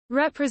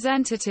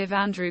Representative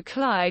Andrew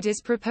Clyde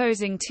is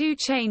proposing 2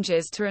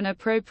 changes to an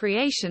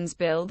appropriations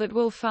bill that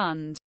will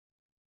fund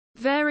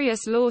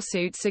various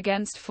lawsuits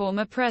against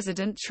former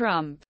President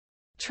Trump.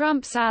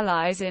 Trump's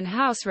allies in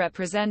House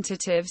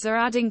Representatives are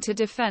adding to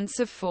defense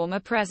of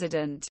former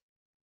president,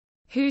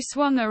 who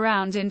swung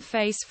around and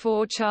face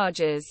 4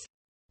 charges.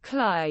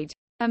 Clyde,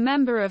 a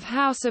member of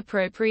House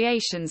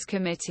Appropriations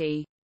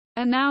Committee,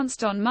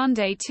 announced on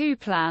Monday 2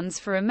 plans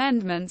for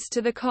amendments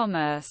to the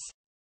Commerce,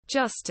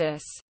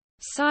 Justice,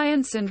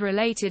 Science and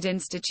Related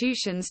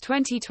Institutions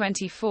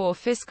 2024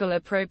 Fiscal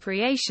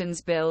Appropriations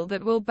Bill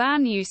that will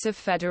ban use of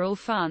federal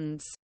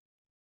funds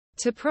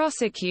to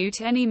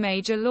prosecute any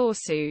major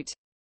lawsuit.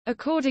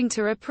 According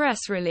to a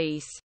press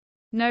release,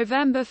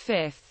 November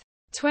 5,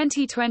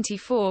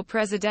 2024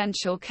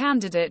 presidential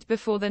candidate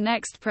before the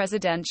next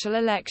presidential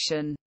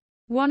election.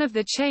 One of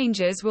the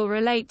changes will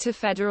relate to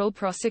federal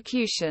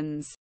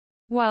prosecutions,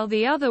 while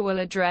the other will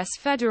address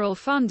federal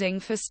funding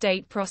for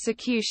state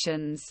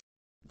prosecutions.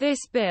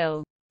 This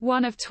bill,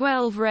 one of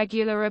 12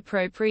 regular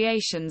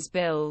appropriations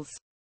bills,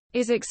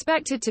 is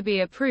expected to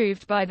be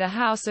approved by the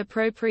House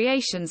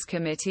Appropriations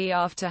Committee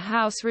after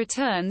House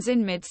returns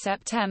in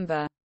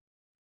mid-September.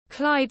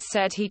 Clyde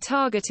said he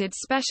targeted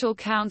special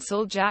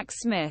counsel Jack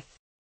Smith,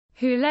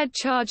 who led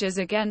charges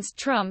against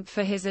Trump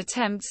for his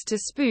attempts to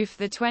spoof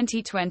the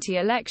 2020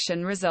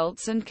 election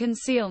results and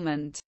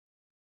concealment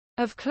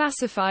of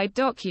classified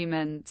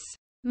documents.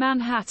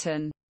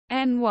 Manhattan,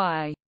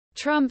 NY.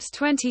 Trump's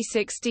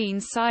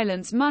 2016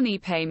 silence money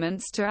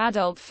payments to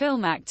adult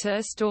film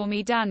actor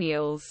Stormy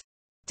Daniels,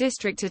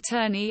 District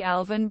Attorney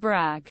Alvin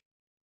Bragg,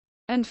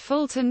 and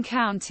Fulton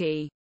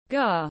County,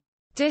 GA.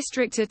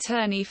 District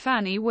Attorney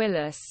Fani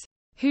Willis,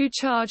 who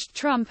charged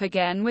Trump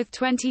again with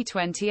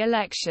 2020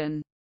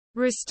 election.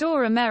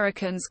 Restore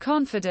Americans'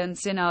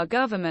 confidence in our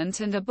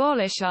government and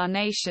abolish our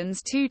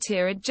nation's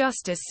 2-tiered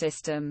justice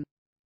system.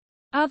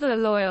 Other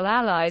loyal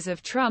allies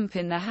of Trump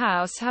in the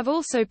House have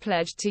also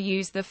pledged to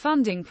use the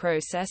funding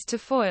process to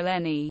foil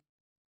any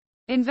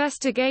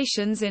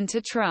investigations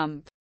into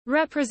Trump.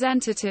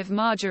 Representative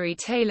Marjorie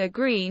Taylor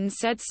Greene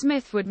said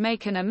Smith would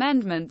make an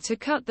amendment to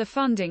cut the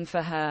funding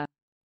for her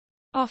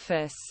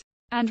office,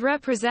 and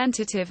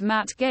Representative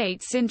Matt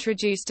Gaetz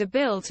introduced a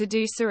bill to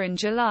do so in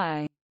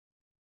July.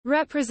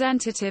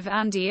 Representative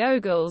Andy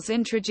Ogles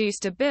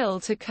introduced a bill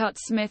to cut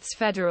Smith's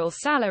federal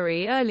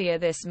salary earlier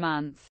this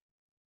month.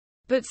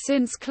 But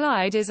since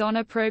Clyde is on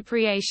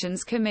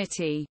Appropriations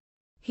Committee,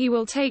 he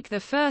will take the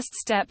first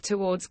step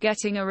towards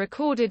getting a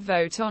recorded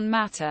vote on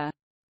matter.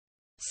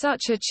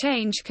 Such a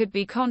change could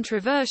be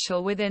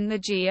controversial within the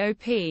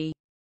GOP.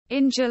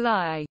 In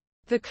July,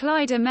 the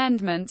Clyde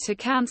amendment to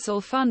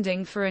cancel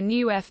funding for a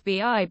new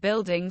FBI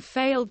building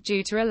failed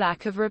due to a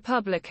lack of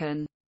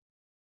Republican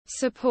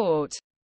support.